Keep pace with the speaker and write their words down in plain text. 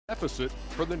deficit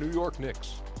for the New York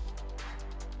Knicks.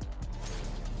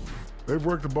 They've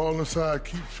worked the ball inside.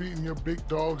 Keep feeding your big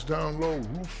dogs down low.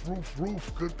 Roof, roof,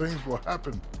 roof. Good things will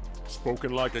happen.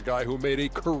 Spoken like a guy who made a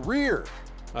career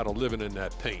out of living in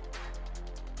that paint.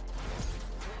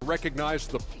 Recognize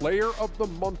the Player of the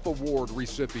Month Award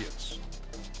recipients.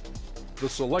 The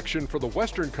selection for the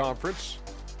Western Conference,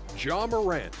 Ja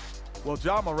Morant. Well,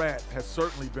 Ja Morant has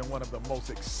certainly been one of the most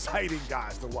exciting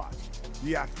guys to watch.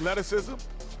 The athleticism,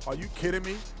 are you kidding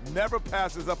me? Never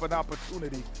passes up an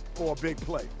opportunity for a big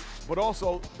play, but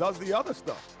also does the other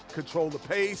stuff. Control the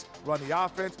pace, run the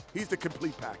offense. He's the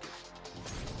complete package.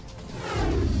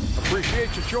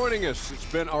 Appreciate you joining us. It's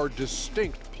been our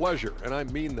distinct pleasure, and I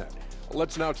mean that.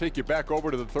 Let's now take you back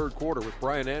over to the third quarter with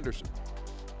Brian Anderson.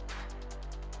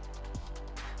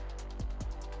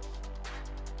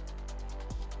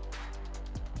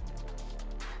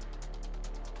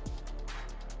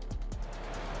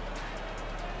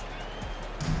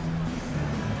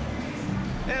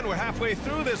 And we're halfway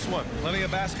through this one. Plenty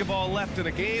of basketball left in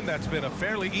a game that's been a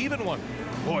fairly even one.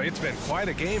 Boy, it's been quite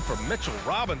a game for Mitchell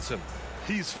Robinson.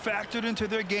 He's factored into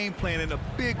their game plan in a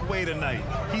big way tonight.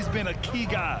 He's been a key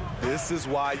guy. This is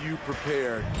why you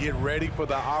prepare. Get ready for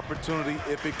the opportunity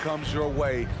if it comes your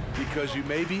way, because you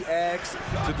may be asked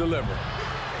to deliver.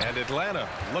 And Atlanta,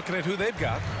 looking at who they've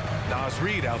got. Naz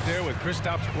Reid out there with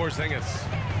Kristaps Porzingis.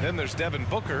 Then there's Devin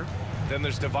Booker. Then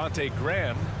there's Devontae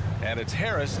Graham. And it's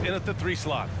Harris in at the 3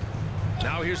 slot.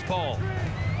 Now here's Paul.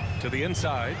 To the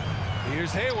inside.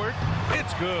 Here's Hayward.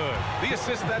 It's good. The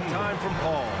assist that time from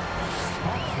Paul.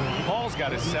 Paul's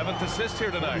got his 7th assist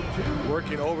here tonight.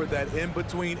 Working over that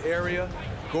in-between area.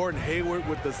 Gordon Hayward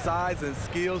with the size and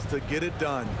skills to get it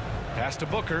done. Pass to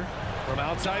Booker from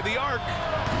outside the arc.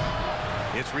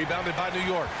 It's rebounded by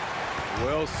New York.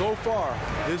 Well, so far,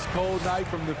 this cold night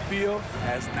from the field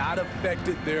has not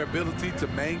affected their ability to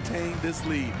maintain this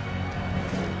lead.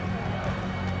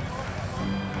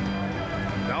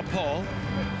 Now Paul.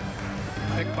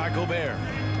 Picked by Gobert.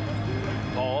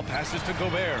 Paul passes to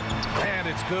Gobert. And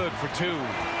it's good for 2.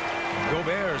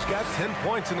 Gobert's got 10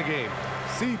 points in the game.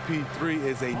 CP3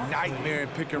 is a nightmare in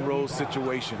pick-and-roll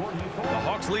situation. The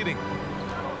Hawks leading.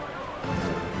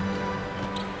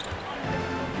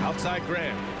 Outside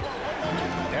Graham.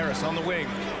 Harris on the wing.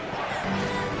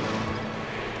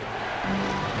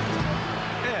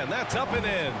 And that's up and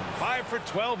in. 5 for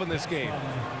 12 in this game.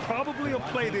 Probably a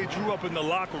play they drew up in the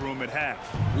locker room at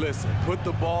half. Listen, put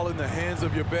the ball in the hands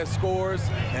of your best scorers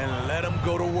and let them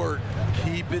go to work.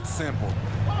 Keep it simple.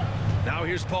 Now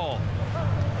here's Paul.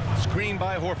 Screen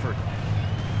by Horford.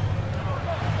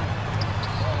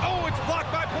 Oh, it's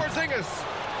blocked by Porzingis.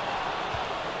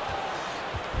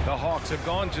 The Hawks have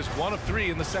gone just 1 of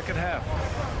 3 in the second half.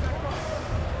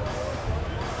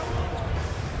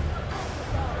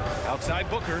 Outside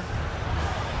Booker.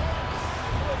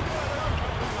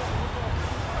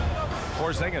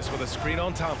 Porzingis with a screen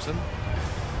on Thompson.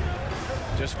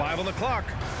 Just 5 on the clock.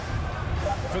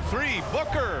 For 3,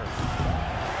 Booker.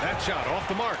 That shot off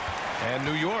the mark. And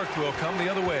New York will come the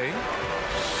other way.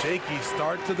 Shaky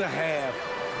start to the half.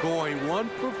 Going 1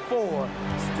 for 4.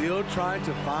 Still trying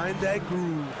to find that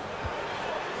groove.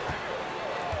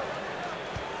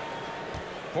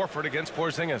 Horford against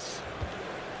Porzingis.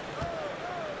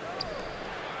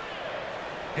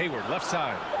 Hayward left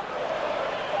side.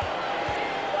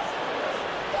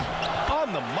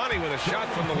 On the money with a shot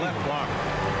from the left block.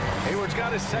 Hayward's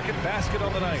got his 2nd basket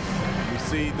on the night. You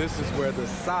see, this is where the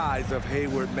size of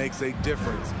Hayward makes a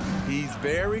difference. He's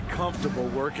very comfortable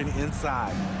working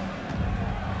inside.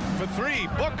 For 3,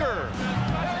 Booker.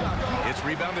 It's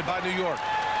rebounded by New York.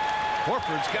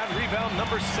 Horford's got rebound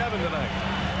number 7 tonight.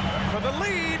 For the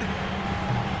lead.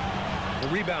 The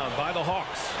rebound by the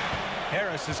Hawks.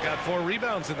 Harris has got 4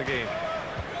 rebounds in the game.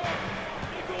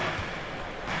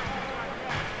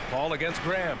 Paul against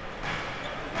Graham.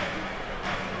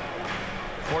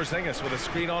 Porzingis with a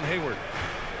screen on Hayward.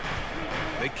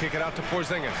 They kick it out to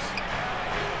Porzingis.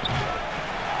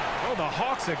 Oh, the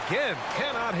Hawks again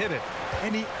cannot hit it.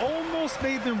 And he almost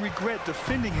made them regret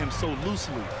defending him so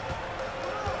loosely.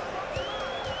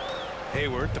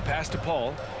 Hayward, the pass to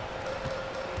Paul.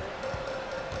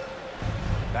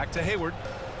 Back to Hayward.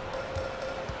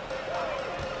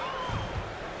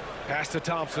 Pass to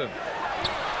Thompson.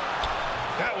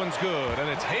 That one's good, and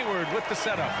it's Hayward with the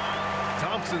setup.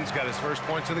 Thompson's got his first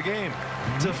points of the game.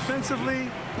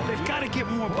 Defensively, they've got to get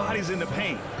more bodies in the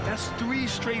paint. That's 3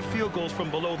 straight field goals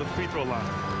from below the free throw line.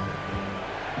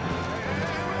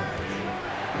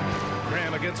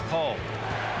 Graham against Paul.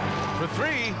 For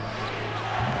 3.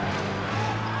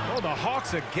 Oh, the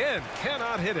Hawks again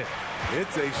cannot hit it.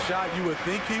 It's a shot you would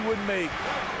think he would make.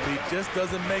 He just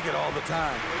doesn't make it all the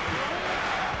time.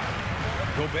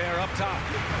 Gobert up top.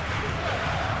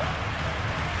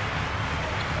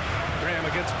 Graham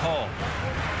against Paul.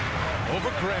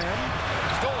 Over Graham.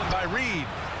 Stolen by Reed.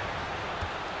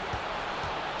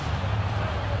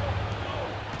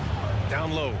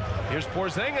 Down low. Here's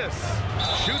Porzingis.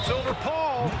 Shoots over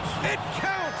Paul. It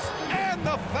counts. And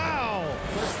the foul.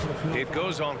 It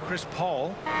goes on Chris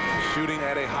Paul. Shooting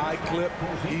at a high clip.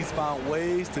 He's found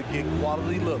ways to get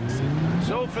quality looks.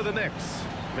 So for the Knicks,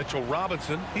 Mitchell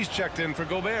Robinson, he's checked in for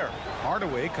Gobert.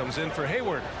 Hardaway comes in for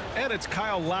Hayward. And it's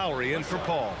Kyle Lowry in for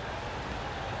Paul.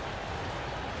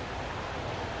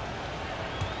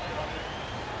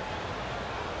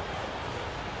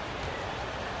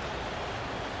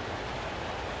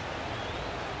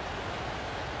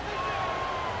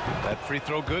 That free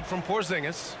throw good from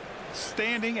Porzingis.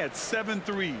 Standing at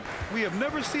 7-3. We have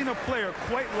never seen a player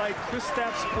quite like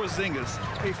Kristaps Porzingis.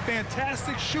 A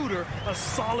fantastic shooter, a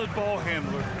solid ball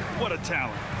handler. What a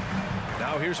talent.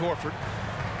 Now here's Horford.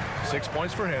 6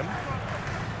 points for him.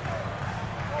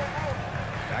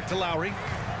 Back to Lowry.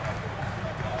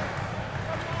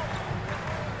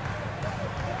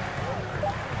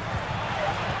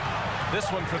 This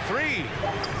one for three.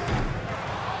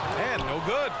 And no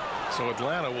good. So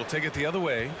Atlanta will take it the other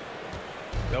way.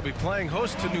 They'll be playing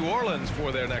host to New Orleans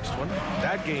for their next one.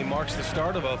 That game marks the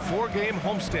start of a 4-game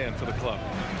homestand for the club.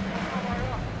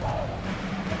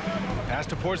 Pass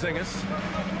to Porzingis.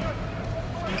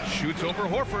 Shoots over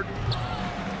Horford.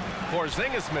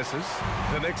 Porzingis misses.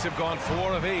 The Knicks have gone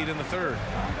 4 of 8 in the third.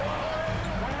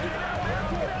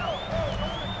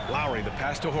 Lowry, the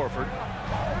pass to Horford.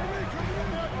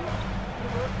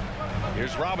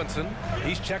 Here's Robinson.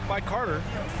 He's checked by Carter.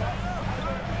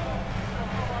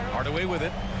 Hardaway with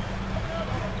it.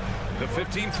 The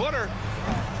 15-footer.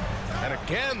 And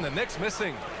again, the Knicks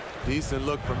missing. Decent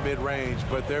look from mid-range,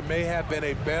 but there may have been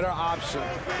a better option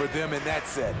for them in that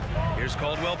set. Here's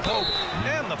Caldwell Pope,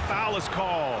 and the foul is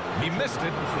called. He missed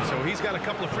it, so he's got a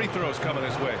couple of free throws coming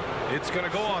his way. It's going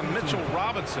to go on Mitchell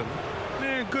Robinson.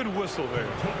 Man, good whistle there.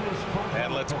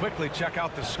 And let's quickly check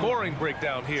out the scoring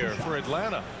breakdown here for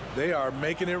Atlanta. They are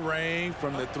making it rain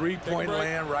from the three-point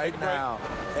land right now.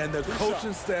 And the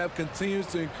coaching staff continues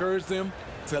to encourage them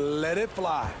to let it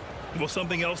fly. Well,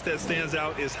 something else that stands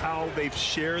out is how they've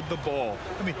shared the ball.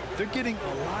 I mean, they're getting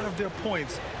a lot of their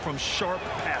points from sharp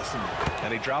passing.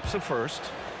 And he drops it first.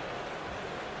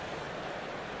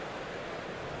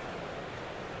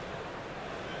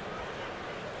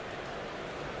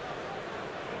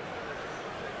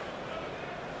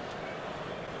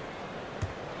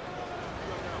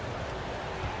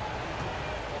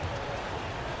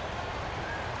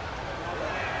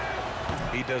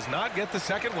 He does not get the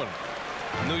second one.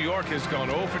 New York has gone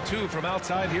 0 for 2 from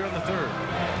outside here in the third.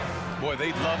 Boy,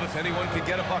 they'd love if anyone could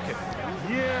get a bucket.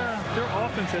 Yeah, their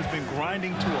offense has been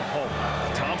grinding to a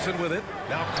halt. Thompson with it.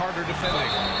 Now Carter defending.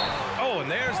 Oh,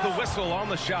 and there's the whistle on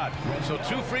the shot. So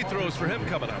 2 free throws for him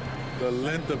coming up. The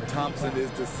length of Thompson is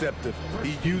deceptive.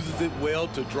 He uses it well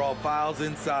to draw fouls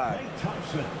inside.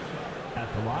 Thompson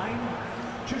at the line,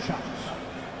 2 shots.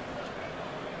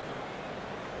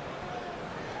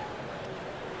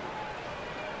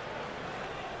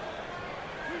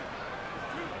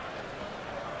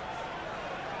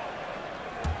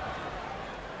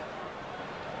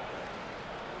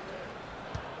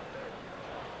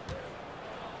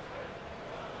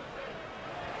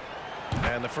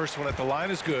 And the first one at the line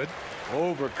is good.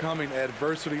 Overcoming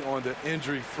adversity on the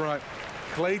injury front.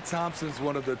 Klay Thompson's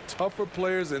one of the tougher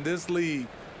players in this league,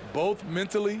 both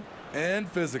mentally and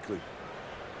physically.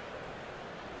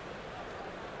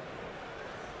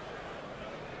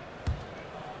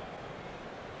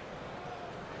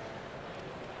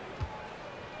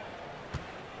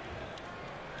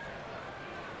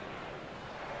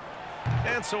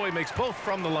 And so he makes both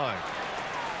from the line.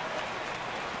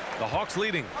 The Hawks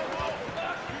leading.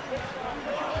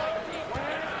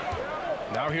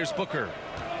 Now here's Booker.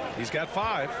 He's got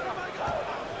 5.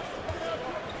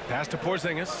 Pass to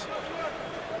Porzingis.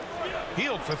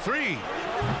 Healed for 3.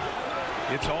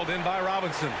 It's hauled in by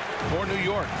Robinson for New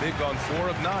York. They've gone 4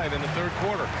 of 9 in the third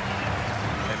quarter.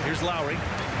 And here's Lowry.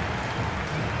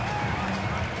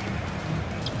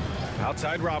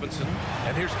 Outside Robinson.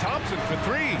 And here's Thompson for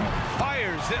 3.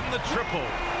 Fires in the triple.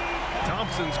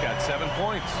 Thompson's got 7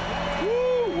 points.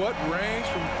 Woo, what range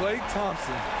from Klay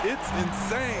Thompson. It's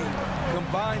insane.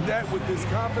 Combine that with his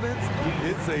confidence,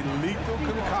 it's a lethal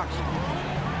concoction.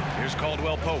 Here's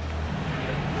Caldwell Pope.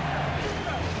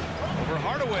 Over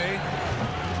Hardaway.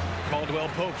 Caldwell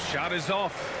Pope's shot is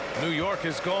off. New York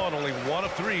has gone only 1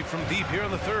 of 3 from deep here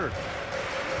in the third.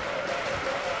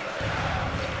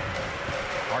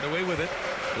 Hardaway with it.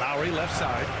 Lowry left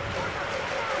side.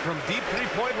 From deep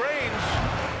three-point range.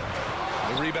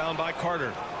 The rebound by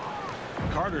Carter.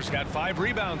 Carter's got 5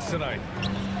 rebounds tonight.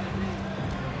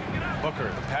 Booker,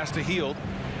 the pass to Hield.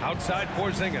 Outside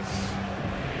Porzingis.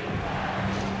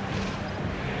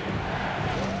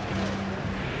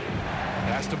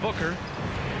 Pass to Booker.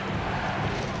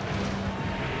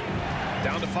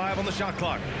 Down to 5 on the shot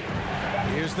clock.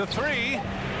 Here's the 3.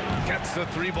 Gets the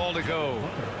 3 ball to go.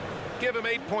 Give him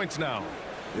 8 points now.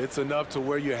 It's enough to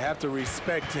where you have to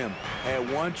respect him.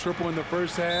 Had 1 triple in the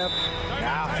first half,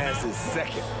 now has his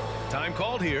second. Time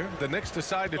called here. The Knicks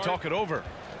decide to talk it over.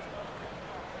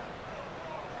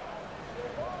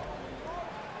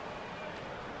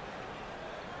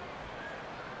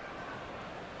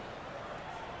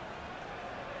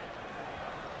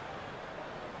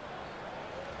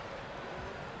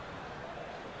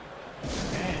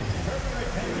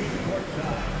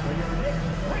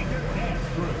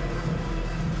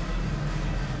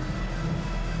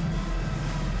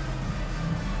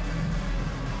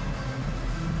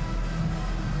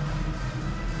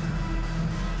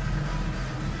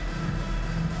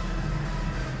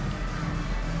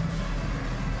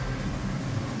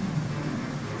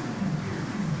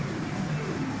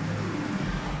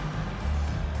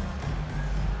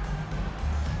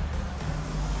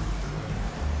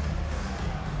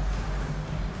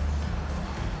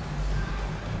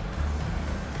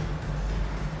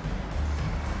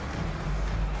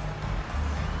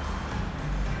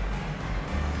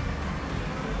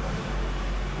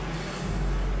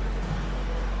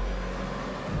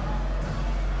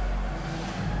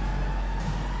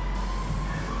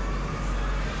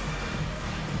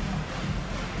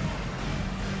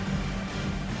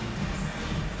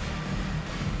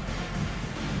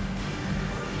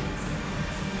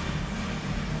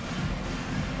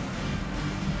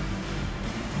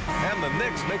 And the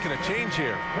Knicks making a change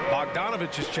here.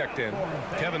 Bogdanovich is checked in.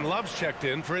 Kevin Love's checked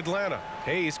in for Atlanta.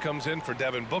 Hayes comes in for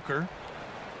Devin Booker.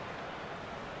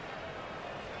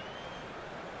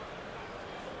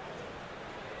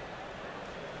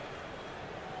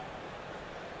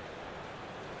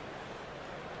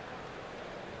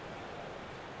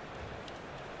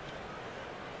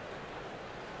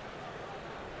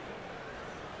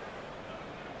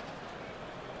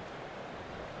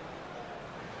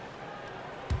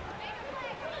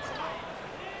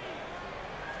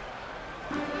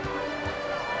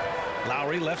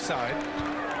 Lowry left side.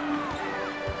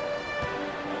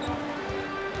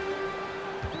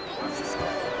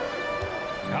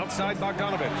 Outside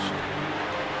Bogdanovich.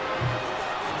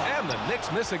 And the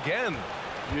Knicks miss again.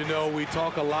 You know, we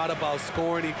talk a lot about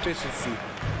scoring efficiency.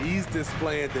 He's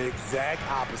displaying the exact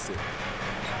opposite.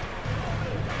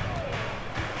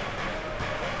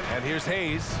 And here's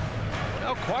Hayes.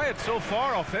 Now quiet so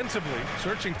far offensively,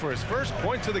 searching for his first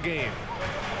points of the game.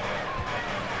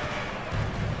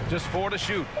 Just 4 to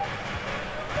shoot.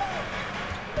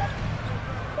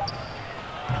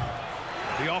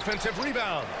 The offensive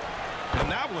rebound.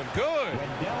 And that one good.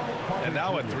 And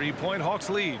now a 3-point Hawks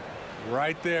lead.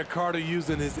 Right there, Carter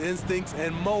using his instincts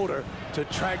and motor to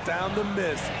track down the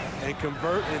miss and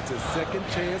convert into second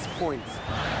chance points.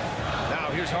 Now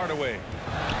here's Hardaway.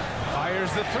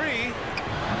 Fires the 3.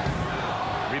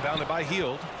 Rebounded by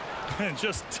Hield. And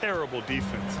just terrible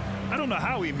defense. I don't know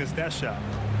how he missed that shot.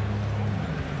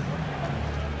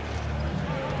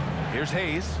 Here's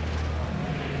Hayes.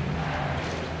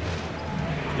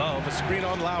 Love, a screen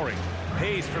on Lowry.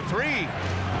 Hayes for 3.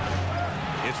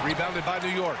 It's rebounded by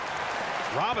New York.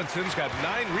 Robinson's got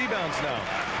 9 rebounds now.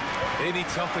 They need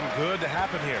something good to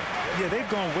happen here. Yeah, they've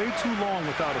gone way too long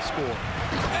without a score.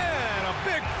 And a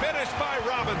big finish by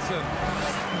Robinson.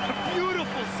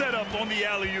 Beautiful setup on the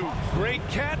alley-oop. Great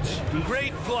catch,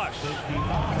 great flush.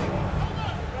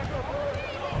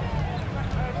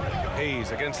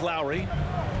 Hayes against Lowry.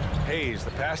 Hayes,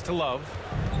 the pass to Love.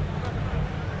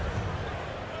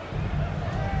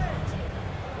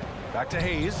 Back to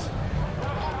Hayes.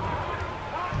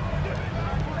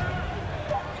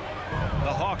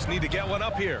 The Hawks need to get one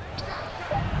up here.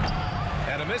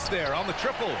 And a miss there on the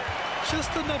triple.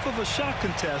 Just enough of a shot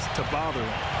contest to bother him.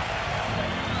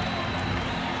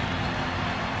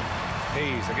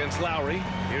 Hayes against Lowry.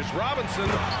 Here's Robinson.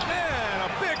 And a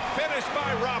big finish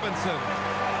by Robinson.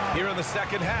 Here in the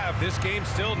second half, this game's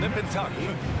still nip and tuck.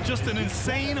 Just an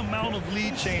insane amount of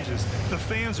lead changes. The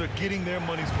fans are getting their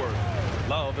money's worth.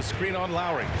 Love, a screen on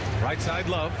Lowry. Right side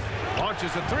Love.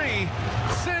 Launches a 3.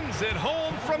 Sends it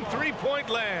home for from three-point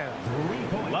land.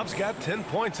 Love's got 10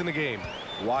 points in the game.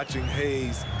 Watching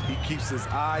Hayes, he keeps his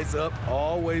eyes up,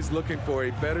 always looking for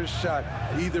a better shot,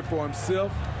 either for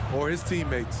himself or his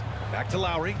teammates. Back to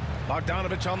Lowry.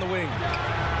 Bogdanovich on the wing.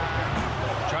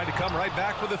 Tried to come right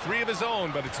back with a three of his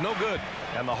own, but it's no good.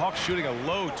 And the Hawks shooting a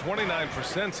low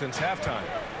 29% since halftime.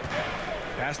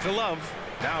 Pass to Love.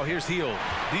 Now here's Hield.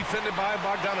 Defended by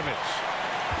Bogdanovich.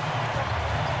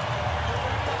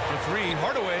 For three,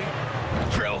 Hardaway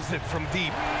drills it from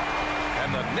deep.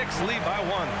 And the Knicks lead by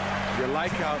one. You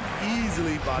like how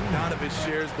easily Bogdanovich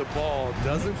shares the ball.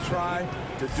 Doesn't try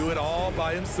to do it all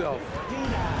by himself.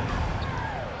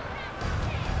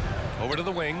 Over to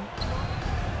the wing.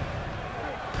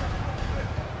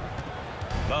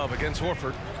 Love against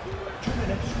Horford.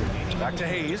 Back to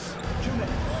Hayes.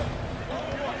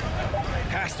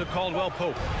 Pass to Caldwell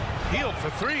Pope. Hield for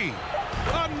three.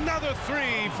 Another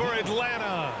three for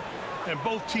Atlanta. And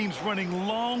both teams running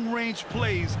long-range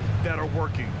plays that are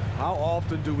working. How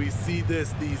often do we see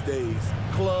this these days?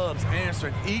 Clubs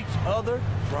answering each other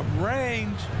from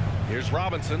range. Here's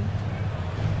Robinson.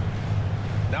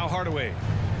 Now Hardaway.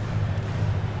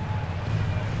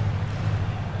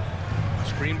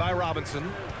 Screen by Robinson.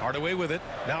 Hardaway with it.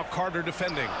 Now Carter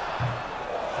defending.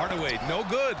 Hardaway, no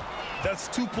good. That's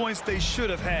 2 points they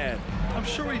should have had. I'm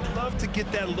sure he'd love to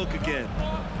get that look again.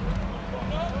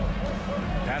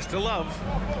 Pass to Love.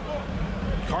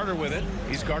 Carter with it.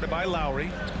 He's guarded by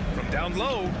Lowry. From down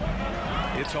low,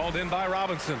 it's hauled in by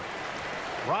Robinson.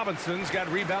 Robinson's got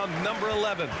rebound number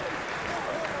 11.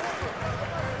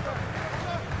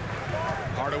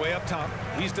 Hardaway up top.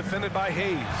 He's defended by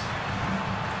Hayes.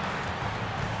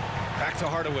 Back to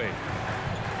Hardaway.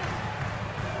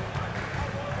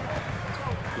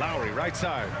 Lowry right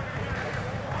side.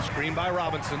 Screen by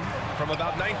Robinson from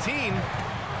about 19.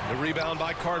 The rebound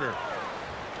by Carter.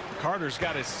 Carter's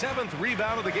got his 7th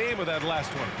rebound of the game with that last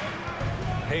one.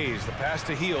 Hayes, the pass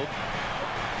to Hield.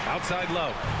 Outside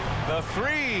Love. The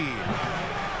three.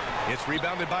 It's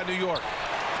rebounded by New York.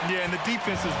 Yeah, and the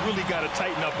defense has really got to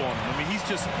tighten up on him. I mean, he's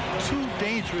just too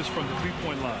dangerous from the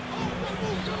three-point line.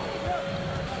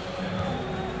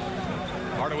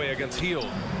 Hardaway against Hield.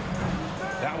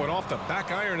 That one off the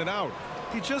back iron and out.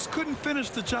 He just couldn't finish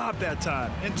the job that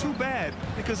time. And too bad,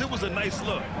 because it was a nice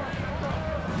look.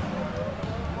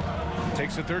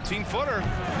 Takes a 13-footer.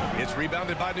 It's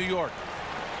rebounded by New York.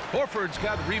 Horford's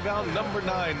got rebound number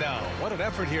 9 now. What an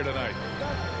effort here tonight.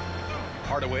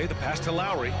 Hardaway, the pass to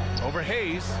Lowry. Over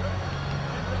Hayes.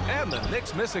 And the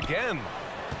Knicks miss again.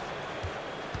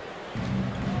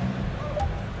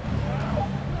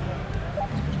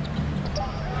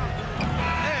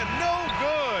 And no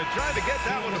good. Trying to get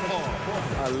that one to fall.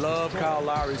 I love Kyle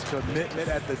Lowry's commitment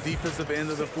at the defensive end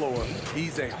of the floor.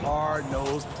 He's a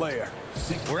hard-nosed player.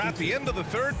 We're at the end of the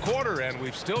third quarter, and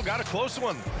we've still got a close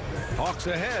one. Hawks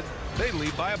ahead. They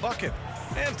lead by a bucket.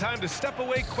 And time to step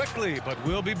away quickly, but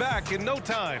we'll be back in no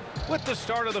time with the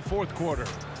start of the fourth quarter.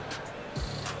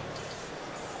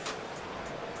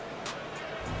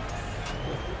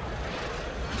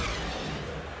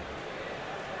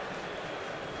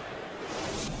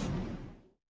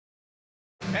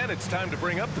 And it's time to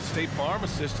bring up the State Farm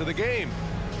assist of the game.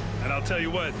 And I'll tell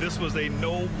you what, this was a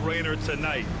no-brainer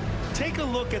tonight. Take a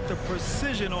look at the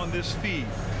precision on this feed.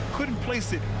 Couldn't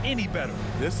place it any better.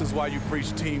 This is why you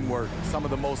preach teamwork. Some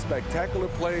of the most spectacular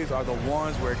plays are the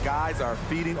ones where guys are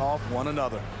feeding off one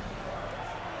another.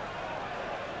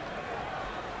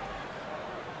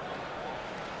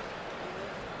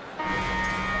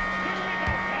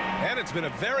 And it's been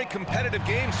a very competitive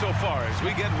game so far as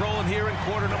we get rolling here in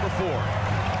quarter number 4.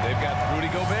 They've got Rudy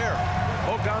Gobert.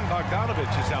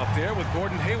 Bogdanovich is out there with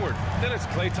Gordon Hayward. Then it's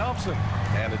Klay Thompson.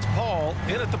 And it's Paul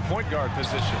in at the point guard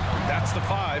position. That's the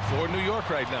 5 for New York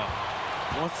right now.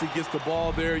 Once he gets the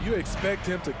ball there, you expect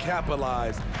him to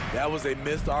capitalize. That was a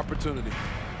missed opportunity.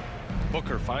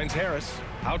 Booker finds Harris.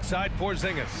 Outside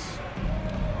Porzingis.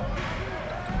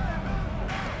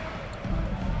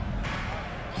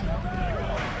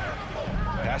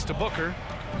 Pass to Booker.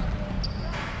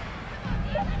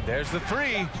 There's the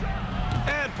 3.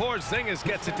 And Porzingis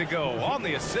gets it to go on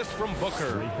the assist from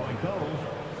Booker.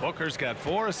 Booker's got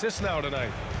 4 assists now tonight.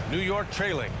 New York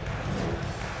trailing.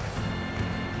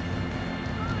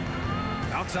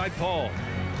 Outside Paul.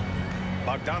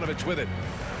 Bogdanovich with it.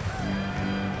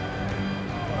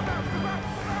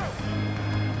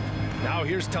 Now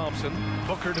here's Thompson.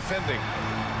 Booker defending.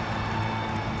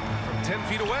 From 10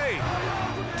 feet away.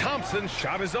 Thompson's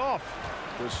shot is off.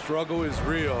 The struggle is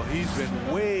real. He's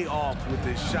been way off with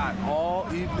his shot all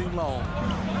evening long.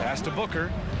 Pass to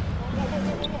Booker.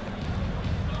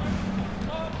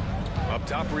 Up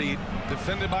Top read,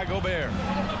 defended by Gobert.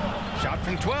 Shot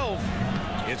from 12.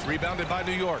 It's rebounded by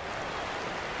New York.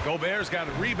 Gobert's got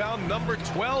rebound number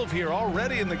 12 here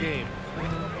already in the game.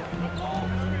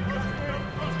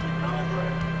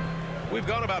 We've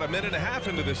gone about a minute and a half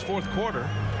into this fourth quarter,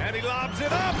 and he lobs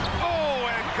it up. Oh,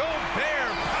 and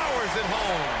Gobert powers it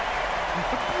home.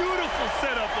 Beautiful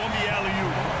setup on the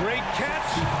alley-oop. Great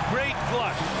catch, great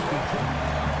flush.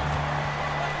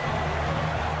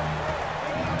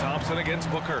 Thompson against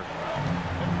Booker.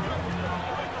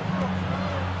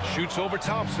 Shoots over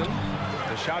Thompson.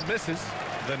 The shot misses.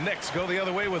 The Knicks go the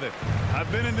other way with it.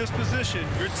 I've been in this position.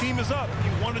 Your team is up.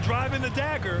 You want to drive in the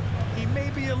dagger. He may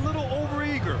be a little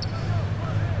overeager.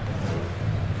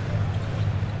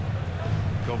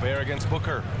 Gobert against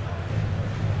Booker.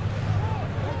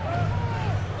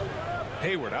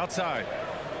 Hayward outside.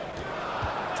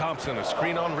 Thompson, a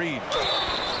screen on Reed.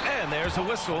 And there's a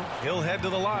whistle. He'll head to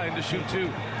the line to shoot two.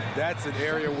 That's an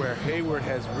area where Hayward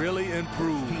has really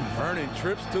improved, earning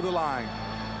trips to the line.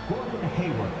 Gordon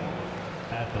Hayward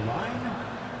at the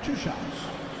line, 2 shots.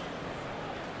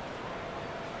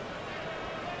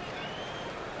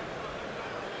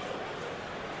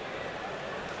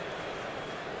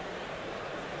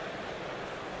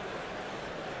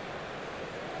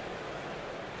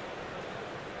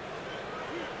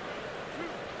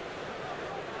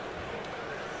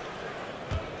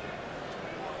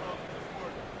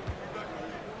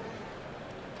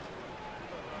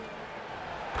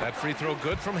 That free throw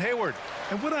good from Hayward.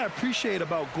 And what I appreciate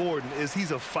about Gordon is he's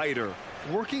a fighter,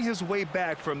 working his way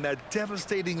back from that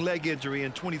devastating leg injury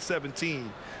in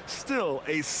 2017. Still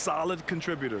a solid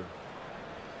contributor.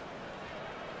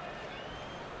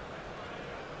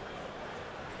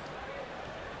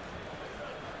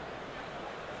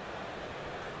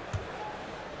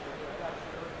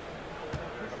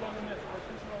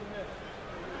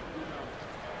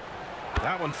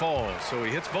 That one falls, so he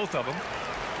hits both of them.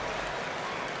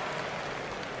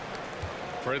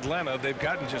 For Atlanta, they've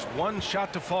gotten just 1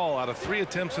 shot to fall out of 3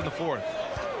 attempts in the fourth.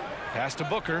 Pass to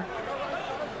Booker.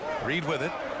 Reed with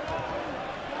it.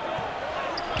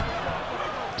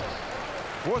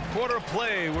 Fourth quarter of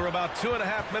play. We're about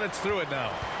 2.5 minutes through it now.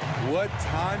 What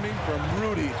timing from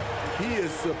Rudy. He is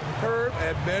superb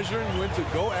at measuring when to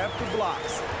go after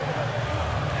blocks.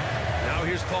 Now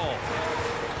here's Paul.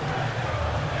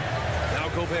 Now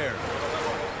Gobert.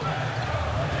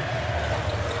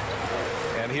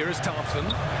 And here is Thompson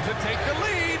to take the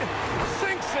lead.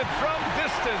 Sinks it from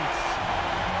distance.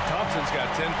 Thompson's got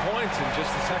 10 points in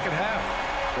just the second half.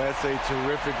 That's a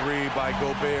terrific read by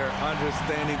Gobert,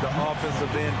 understanding the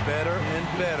offensive end better and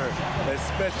better,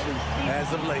 especially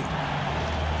as of late.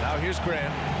 Now here's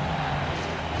Graham.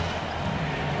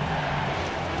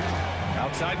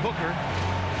 Outside Booker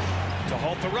to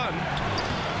halt the run.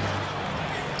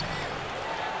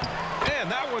 And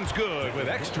that one's good with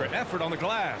extra effort on the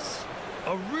glass.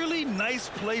 A really nice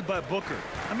play by Booker.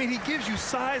 I mean, he gives you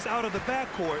size out of the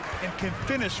backcourt and can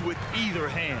finish with either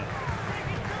hand.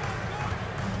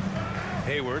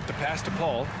 Hayward, the pass to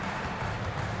Paul.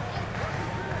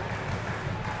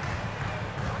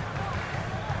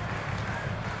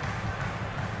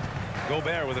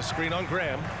 Gobert with a screen on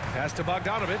Graham. Pass to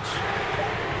Bogdanovich.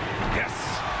 Yes,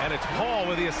 and it's Paul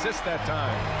with the assist that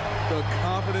time. The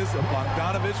confidence of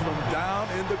Bogdanovich from down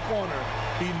in the corner.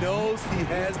 He knows he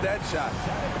has that shot.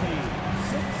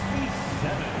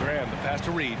 Graham, the pass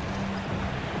to Reed.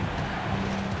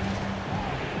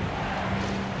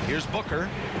 Here's Booker.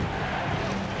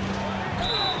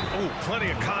 Oh, plenty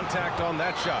of contact on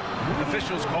that shot.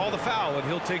 Officials call the foul, and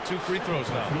he'll take 2 free throws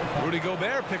now. Rudy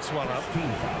Gobert picks one up.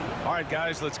 All right,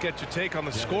 guys, let's get your take on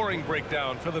the scoring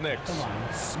breakdown for the Knicks.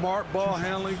 Smart ball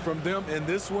handling from them in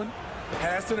this one.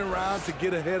 Passing around to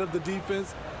get ahead of the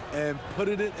defense and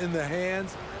putting it in the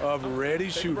hands of ready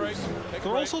shooters.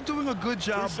 They're also doing a good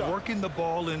job working the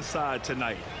ball inside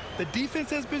tonight. The defense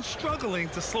has been struggling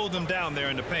to slow them down there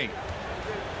in the paint.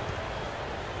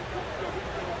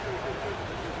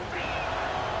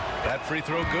 That free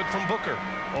throw good from Booker.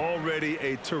 Already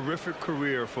a terrific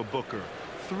career for Booker.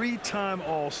 3-time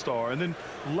All-Star, and then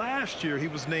last year he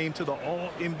was named to the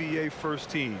All-NBA first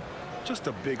team. Just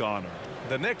a big honor.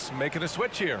 The Knicks making a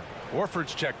switch here.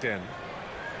 Horford's checked in.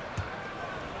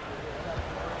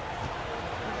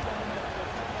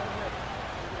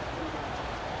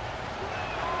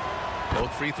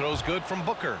 Both free throws good from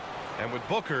Booker. And with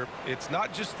Booker, it's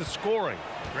not just the scoring.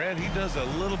 Grant, he does a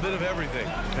little bit of everything.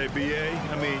 Hey, B.A.,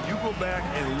 I mean, you go back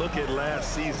and look at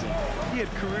last season. He had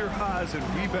career highs in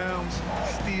rebounds,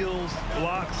 steals,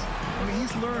 blocks. I mean,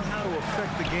 he's learned how to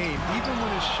affect the game, even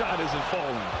when his shot isn't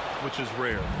falling, which is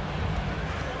rare.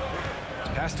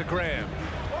 Pass to Graham.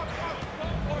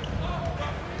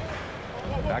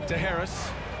 Back to Harris.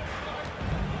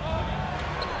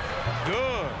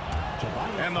 Good.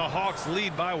 And the Hawks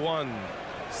lead by 1.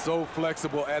 So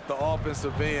flexible at the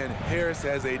offensive end. Harris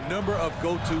has a number of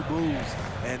go-to moves,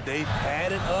 and they've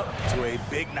added up to a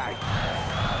big night.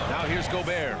 Now here's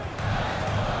Gobert.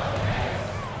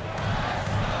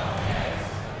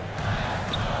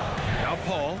 Now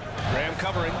Paul. Graham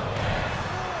covering.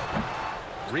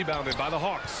 Rebounded by the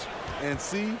Hawks. And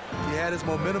see, he had his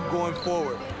momentum going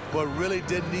forward, but really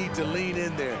didn't need to lean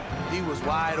in there. He was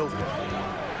wide open.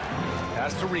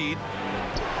 Pass to Reed.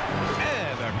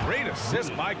 And a great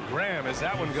assist by Graham as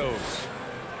that one goes.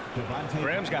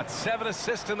 Graham's got 7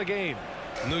 assists in the game.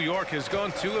 New York has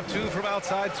gone 2 of 2 from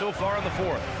outside so far in the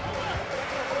 4th.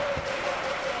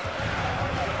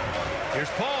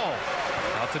 Here's Paul.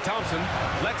 Out to Thompson.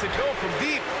 Lets it go from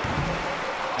deep.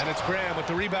 And it's Graham with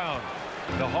the rebound.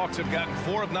 The Hawks have gotten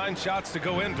 4 of 9 shots to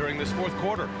go in during this 4th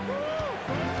quarter.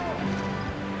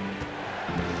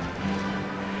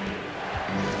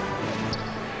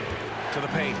 To the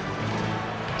paint.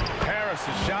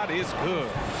 Harris's shot is good.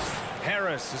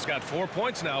 Harris has got 4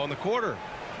 points now in the quarter.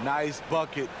 Nice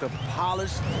bucket. The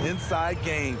polished inside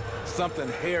game. Something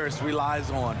Harris relies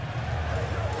on.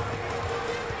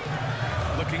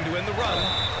 Looking to end the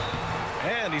run.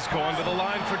 And he's going to the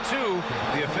line for 2.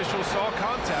 The official saw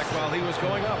contact while he was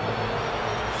going up.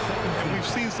 And we've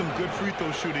seen some good free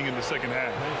throw shooting in the second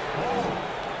half.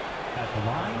 At the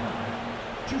line,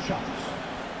 2 shots.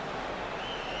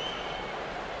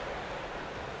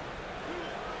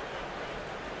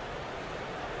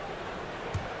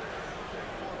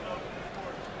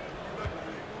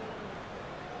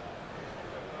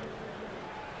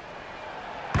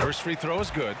 First free throw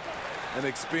is good. An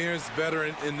experienced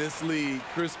veteran in this league,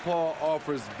 Chris Paul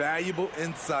offers valuable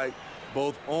insight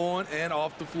both on and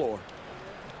off the floor.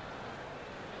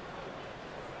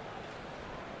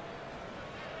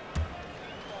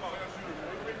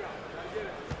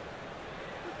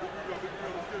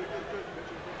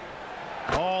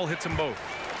 Ball hits them both.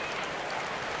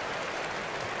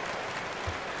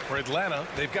 For Atlanta,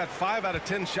 they've got 5 out of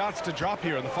 10 shots to drop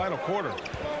here in the final quarter.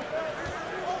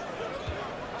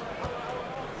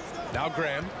 Now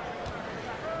Graham.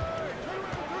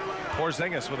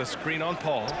 Porzingis with a screen on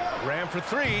Paul. Graham for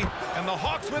 3, and the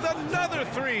Hawks with another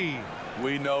 3.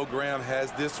 We know Graham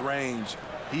has this range.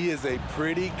 He is a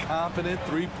pretty confident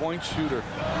three-point shooter.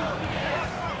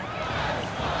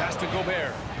 Pass to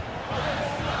Gobert.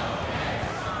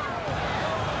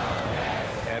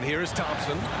 And here is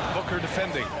Thompson. Booker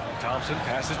defending. Thompson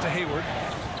passes to Hayward.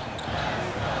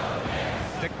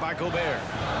 Picked by Gobert.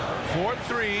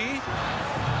 4-3.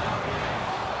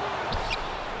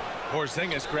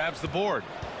 Porzingis grabs the board.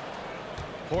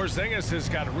 Porzingis has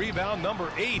got rebound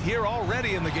number 8 here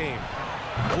already in the game.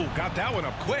 Oh, got that one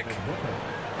up quick.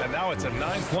 And now it's a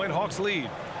 9-point Hawks lead.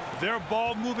 Their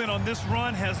ball movement on this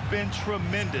run has been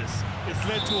tremendous. It's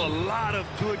led to a lot of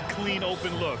good, clean,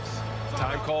 open looks.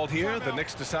 Time called here. The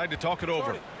Knicks decide to talk it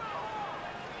over.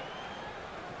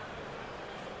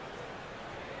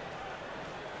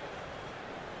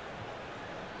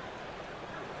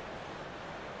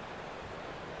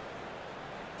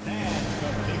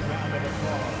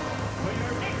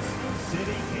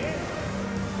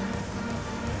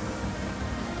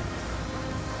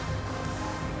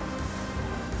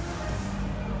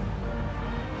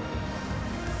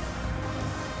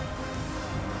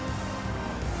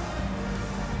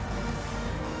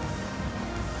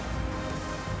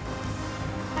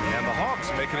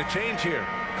 Making a change here.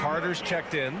 Carter's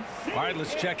checked in. All right,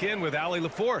 let's check in with Allie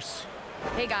LaForce.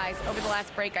 Hey guys, over the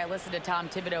last break I listened to Tom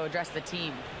Thibodeau address the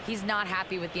team. He's not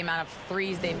happy with the amount of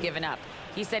threes they've given up.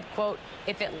 He said, quote,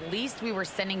 if at least we were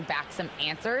sending back some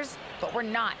answers, but we're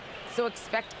not. So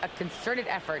expect a concerted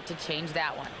effort to change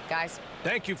that one. Guys.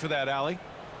 Thank you for that, Allie.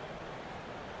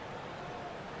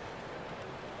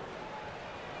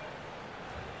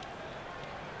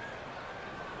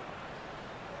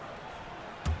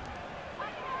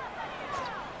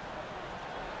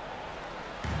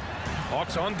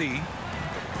 Hawks on D.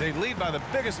 They lead by the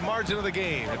biggest margin of the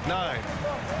game at 9.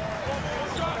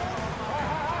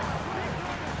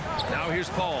 Now here's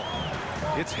Paul.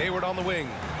 It's Hayward on the wing.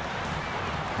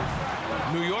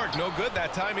 New York no good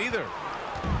that time either.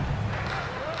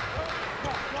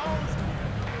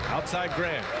 Outside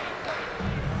Graham.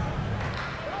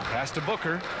 Pass to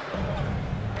Booker.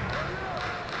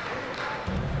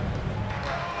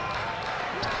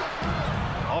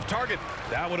 Off target.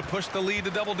 That would have pushed the lead to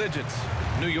double digits.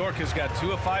 New York has got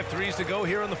 2 of 5 threes to go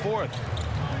here in the 4th.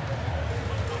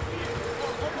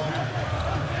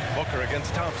 Booker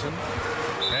against Thompson.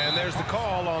 And there's the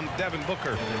call on Devin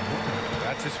Booker.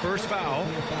 That's his first foul,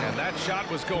 and that shot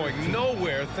was going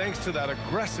nowhere thanks to that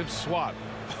aggressive swat.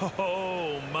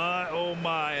 Oh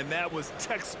my, and that was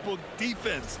textbook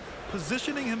defense,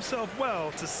 positioning himself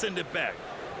well to send it back.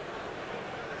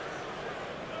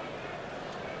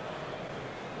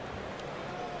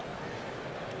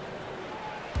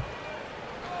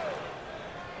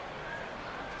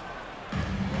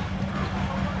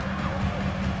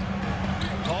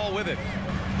 Paul with it.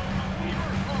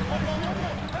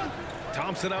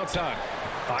 Thompson outside.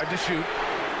 5 to shoot.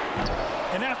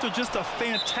 And after just a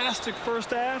fantastic first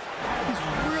half,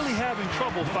 he's really having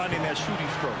trouble finding that shooting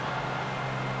stroke.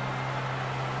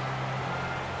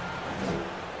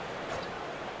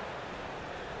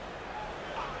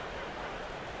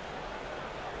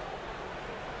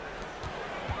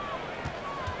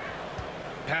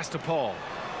 Pass to Paul.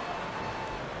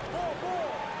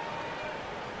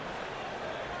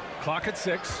 Clock at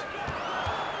 6.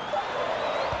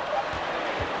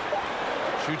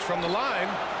 Shoots from the line.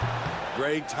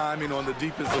 Great timing on the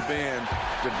defensive end.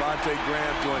 Devontae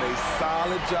Graham doing a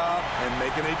solid job and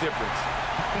making a difference.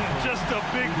 Just a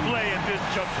big play at this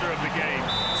juncture of the game.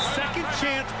 Second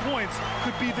chance points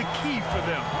could be the key for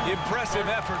them. Impressive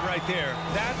effort right there.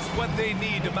 That's what they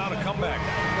need to mount a comeback.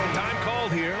 Time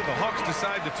called here. The Hawks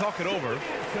decide to talk it over.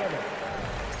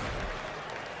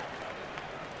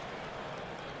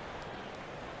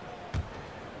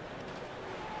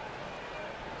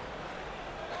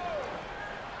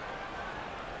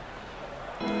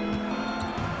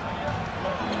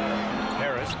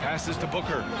 Passes to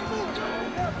Booker.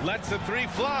 Lets the 3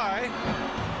 fly.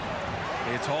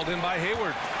 It's hauled in by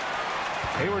Hayward.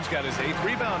 Hayward's got his 8th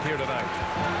rebound here tonight.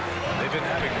 They've been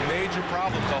having major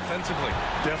problems offensively.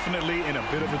 Definitely in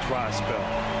a bit of a dry spell.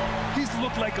 He's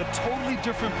looked like a totally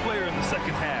different player in the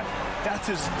second half. That's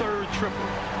his 3rd triple.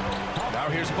 Now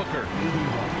here's Booker.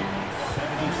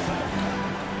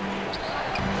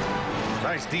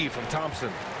 Nice D from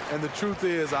Thompson. And the truth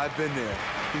is, I've been there.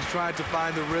 He's trying to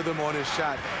find the rhythm on his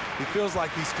shot. He feels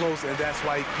like he's close, and that's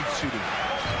why he keeps shooting.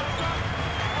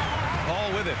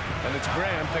 Paul with it, and it's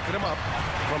Graham picking him up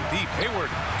from deep.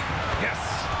 Hayward. Yes,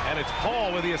 and it's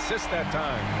Paul with the assist that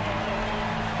time.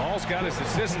 Paul's got his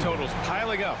assist totals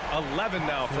piling up. 11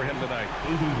 now for him tonight.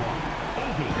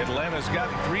 Atlanta's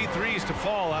gotten 3 threes to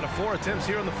fall out of 4 attempts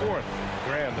here in the 4th.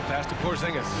 Graham, the pass to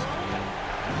Porzingis.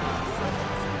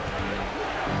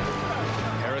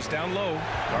 Harris down low,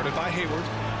 guarded by Hayward.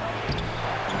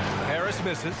 Harris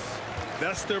misses.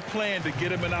 That's their plan, to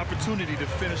get him an opportunity to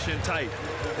finish in tight.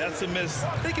 That's a miss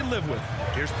they can live with.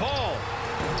 Here's Paul.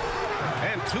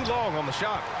 And too long on the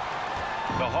shot.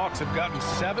 The Hawks have gotten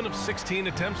 7 of 16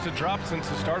 attempts to drop since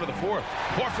the start of the 4th.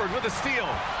 Horford with a steal.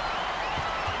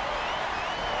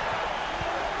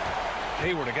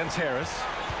 Hayward against Harris.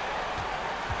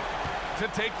 To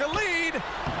take the lead.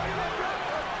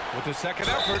 With the second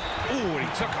effort. Ooh, and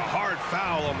he took a hard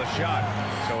foul on the shot.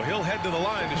 So he'll head to the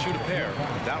line to shoot a pair.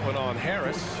 That one on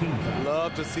Harris.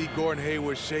 Love to see Gordon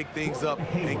Hayward shake things up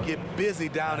and get busy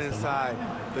down inside.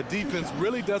 The defense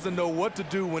really doesn't know what to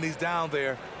do when he's down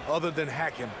there other than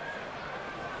hack him.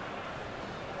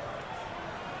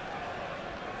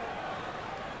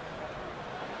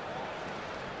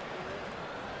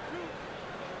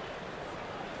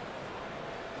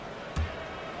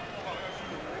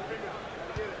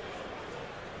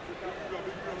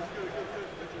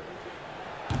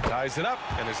 Ties it up,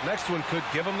 and his next one could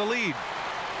give him the lead.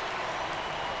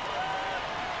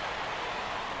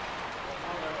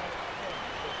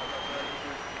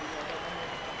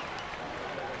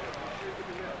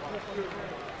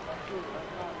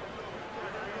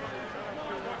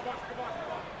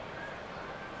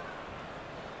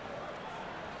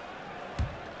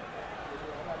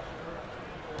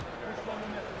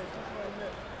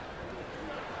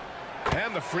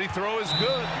 And the free throw is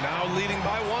good. Now leading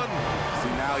by 1. See,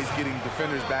 now he's getting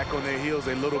defenders back on their heels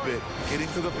a little bit, getting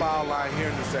to the foul line here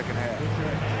in the second half.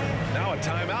 Now a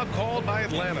timeout called by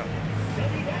Atlanta.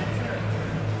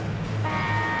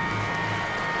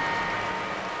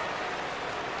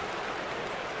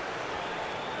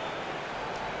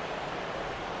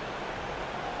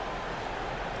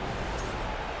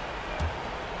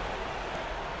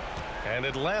 And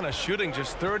Atlanta shooting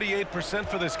just 38%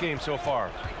 for this game so far.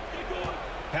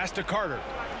 Pass to Carter.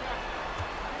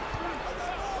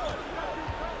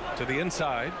 To the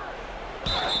inside.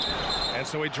 And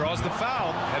so he draws the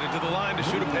foul, headed to the line to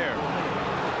shoot a pair.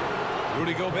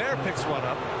 Rudy Gobert picks one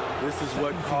up. This is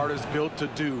what Carter's built to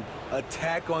do.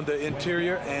 Attack on the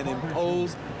interior and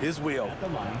impose his will. At the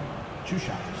line, 2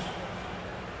 shots.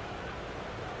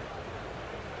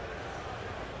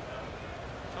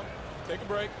 Take a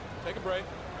break. Take a break.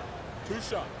 2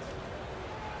 shots.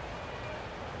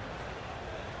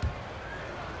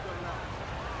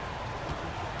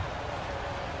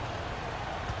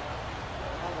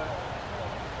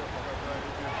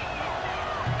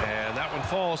 And that one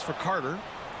falls for Carter.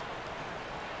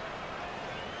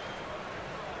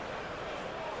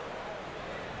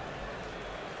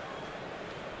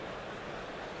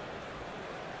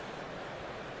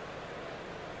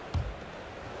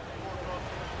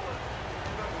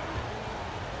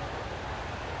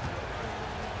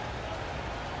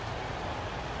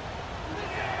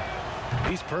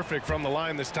 He's perfect from the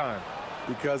line this time.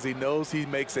 Because he knows he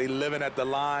makes a living at the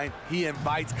line, he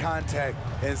invites contact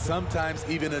and sometimes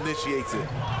even initiates it.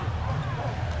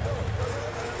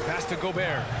 Pass to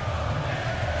Gobert.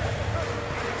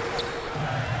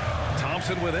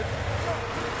 Thompson with it.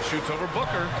 Shoots over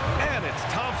Booker. And it's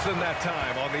Thompson that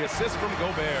time on the assist from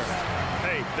Gobert.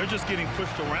 Hey, they're just getting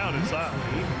pushed around inside.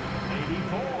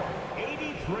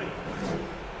 84-83.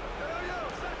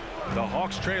 The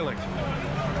Hawks trailing.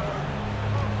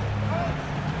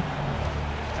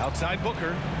 Outside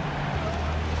Booker.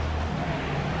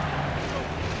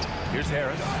 Here's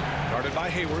Harris, guarded by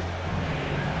Hayward.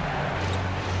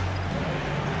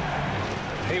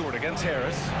 Hayward against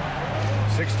Harris.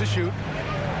 6 to shoot.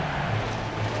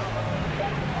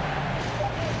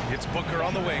 It's Booker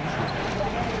on the wing.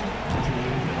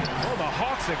 Oh, the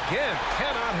Hawks again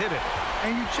cannot hit it.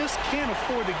 And you just can't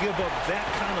afford to give up that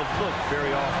kind of look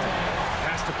very often.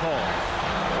 Pass to Paul.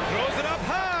 Throws it up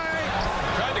high.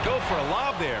 Trying to go for a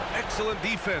lob there. Excellent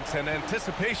defense and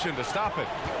anticipation to stop it.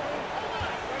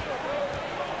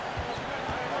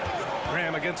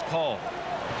 Graham against Paul.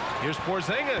 Here's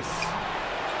Porzingis.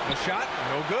 The shot,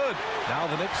 no good. Now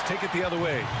the Knicks take it the other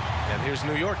way. And here's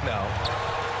New York now.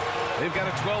 They've got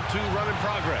a 12-2 run in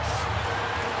progress.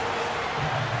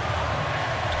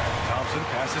 Thompson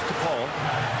passes to Paul.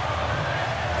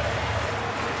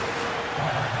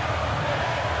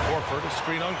 Horford, a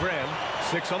screen on Graham.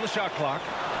 6 on the shot clock.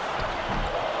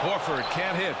 Horford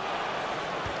can't hit.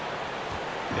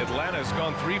 Atlanta's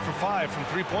gone 3 for 5 from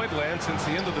three-point land since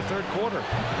the end of the third quarter.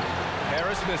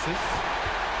 Harris misses.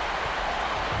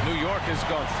 New York has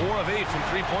gone 4 of 8 from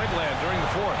three-point land during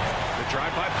the fourth. The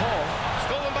drive by Paul,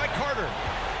 stolen by Carter.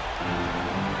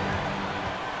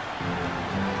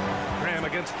 Graham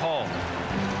against Paul.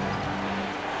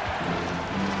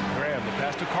 Graham, the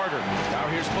pass to Carter. Now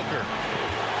here's Booker.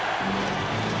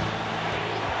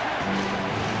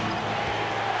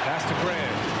 Pass to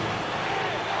Graham.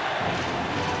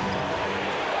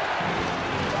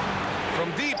 From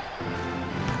deep.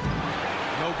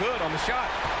 No good on the shot.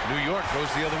 New York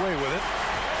goes the other way with it.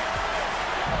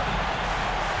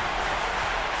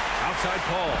 Outside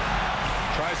Paul.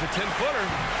 Tries a 10-footer.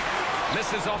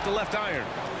 Misses off the left iron.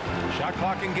 Shot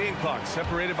clock and game clock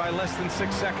separated by less than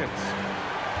 6 seconds.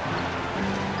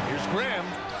 Here's Graham.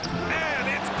 And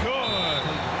it's good.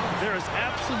 There is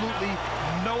absolutely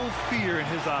no fear in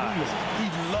his eyes. He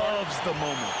loves the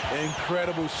moment.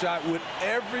 Incredible shot with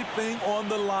everything on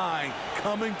the line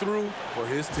coming through for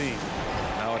his team.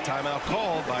 Now a timeout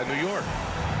called by New York.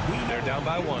 They're down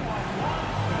by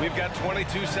 1. We've got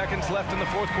 22 seconds left in the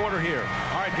fourth quarter here.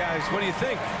 All right, guys, what do you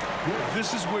think?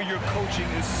 This is where your coaching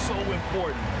is so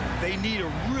important. They need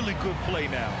a really good play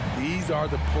now. These are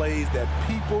the plays that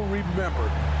people remember.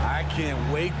 I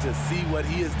can't wait to see what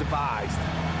he has devised.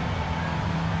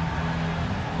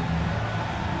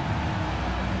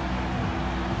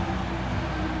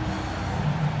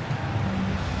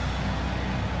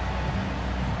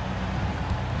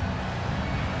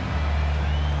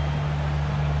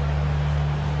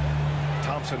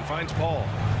 Thompson finds Paul.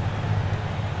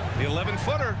 The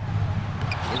 11-footer.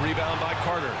 The rebound by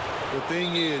Carter. The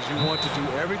thing is, you want to do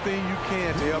everything you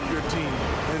can to help your team,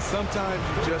 and sometimes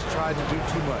you just try to do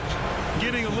too much.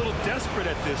 Getting a little desperate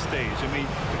at this stage. I mean,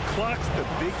 the clock's the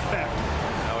big factor.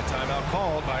 Now a timeout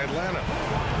called by Atlanta.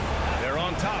 They're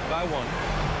on top by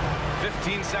 1.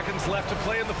 15 seconds left to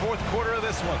play in the fourth quarter of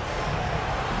this one.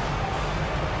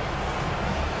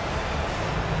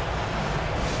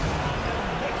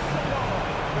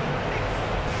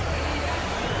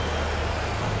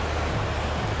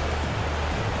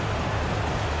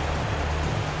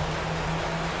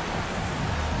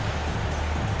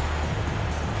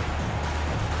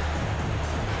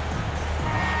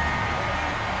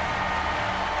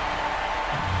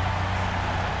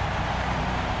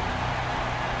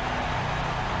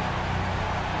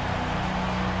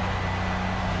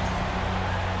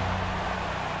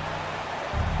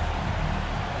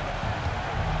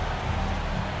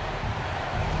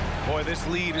 Boy, this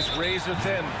lead is razor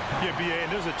thin. Yeah, BA,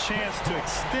 and there's a chance to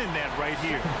extend that right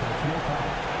here.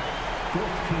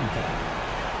 Fourth team foul.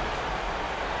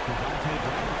 Devontae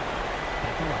Graham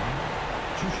at the line.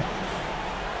 2 shots.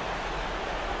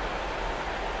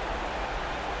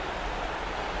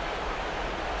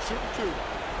 Shoot 2.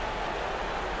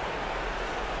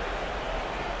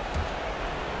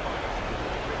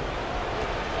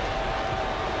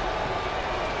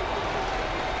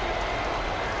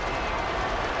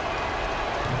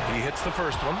 He hits the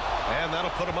first one, and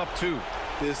that'll put him up 2.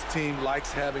 This team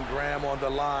likes having Graham on the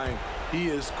line. He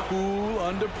is cool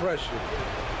under pressure.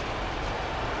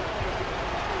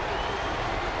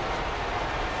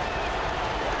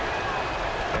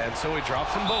 And so he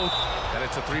drops them both, and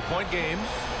it's a 3-point game.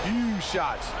 Huge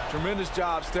shots. Tremendous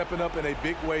job stepping up in a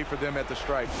big way for them at the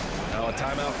stripe. Now a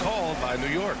timeout called by New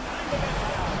York.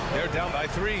 They're down by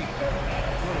 3.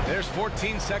 There's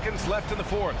 14 seconds left in the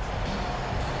 4th.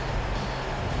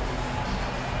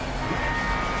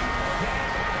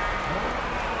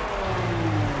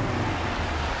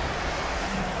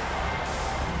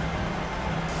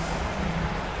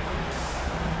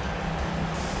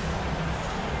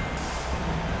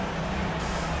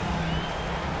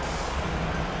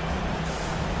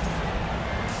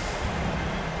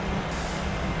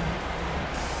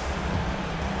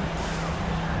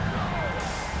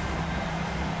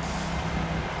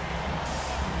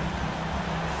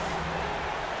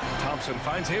 Thompson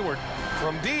finds Hayward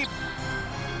from deep.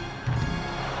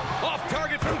 Off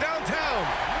target from downtown.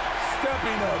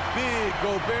 Stepping up big.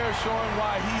 Gobert showing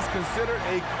why he's considered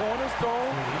a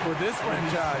cornerstone for this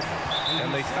franchise.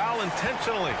 And they foul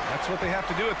intentionally. That's what they have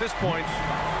to do at this point.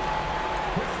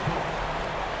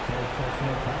 Third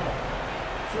personal foul.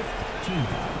 Fifth team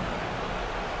foul.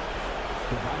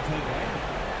 Devontae Graham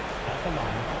at the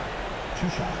line. 2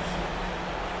 shots.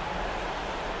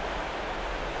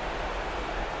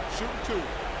 Shoot 2.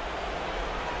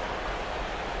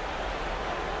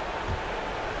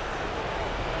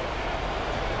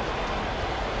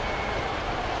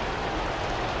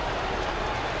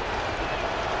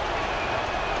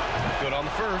 Good on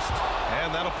the first,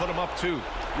 and that'll put him up 2.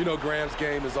 You know, Graham's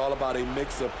game is all about a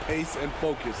mix of pace and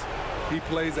focus. He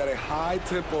plays at a high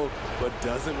tempo, but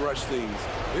doesn't rush things.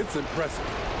 It's impressive.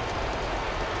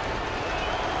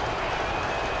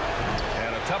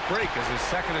 And a tough break as his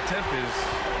second attempt is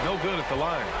no good at the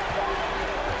line.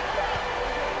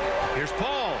 Here's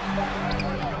Paul.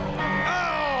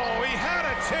 Oh, he had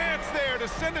a chance there to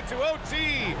send it to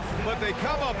OT, but they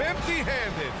come up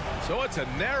empty-handed. So it's a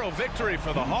narrow victory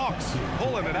for the Hawks,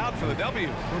 pulling it out for the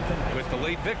W. With the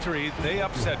late victory, they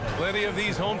upset plenty of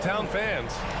these hometown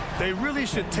fans. They really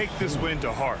should take this win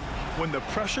to heart. When the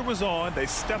pressure was on, they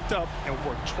stepped up and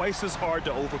worked twice as hard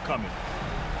to overcome it.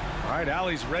 All right,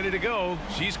 Allie's ready to go.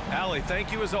 Allie,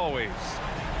 thank you as always.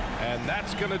 And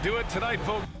that's going to do it tonight,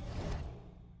 folks.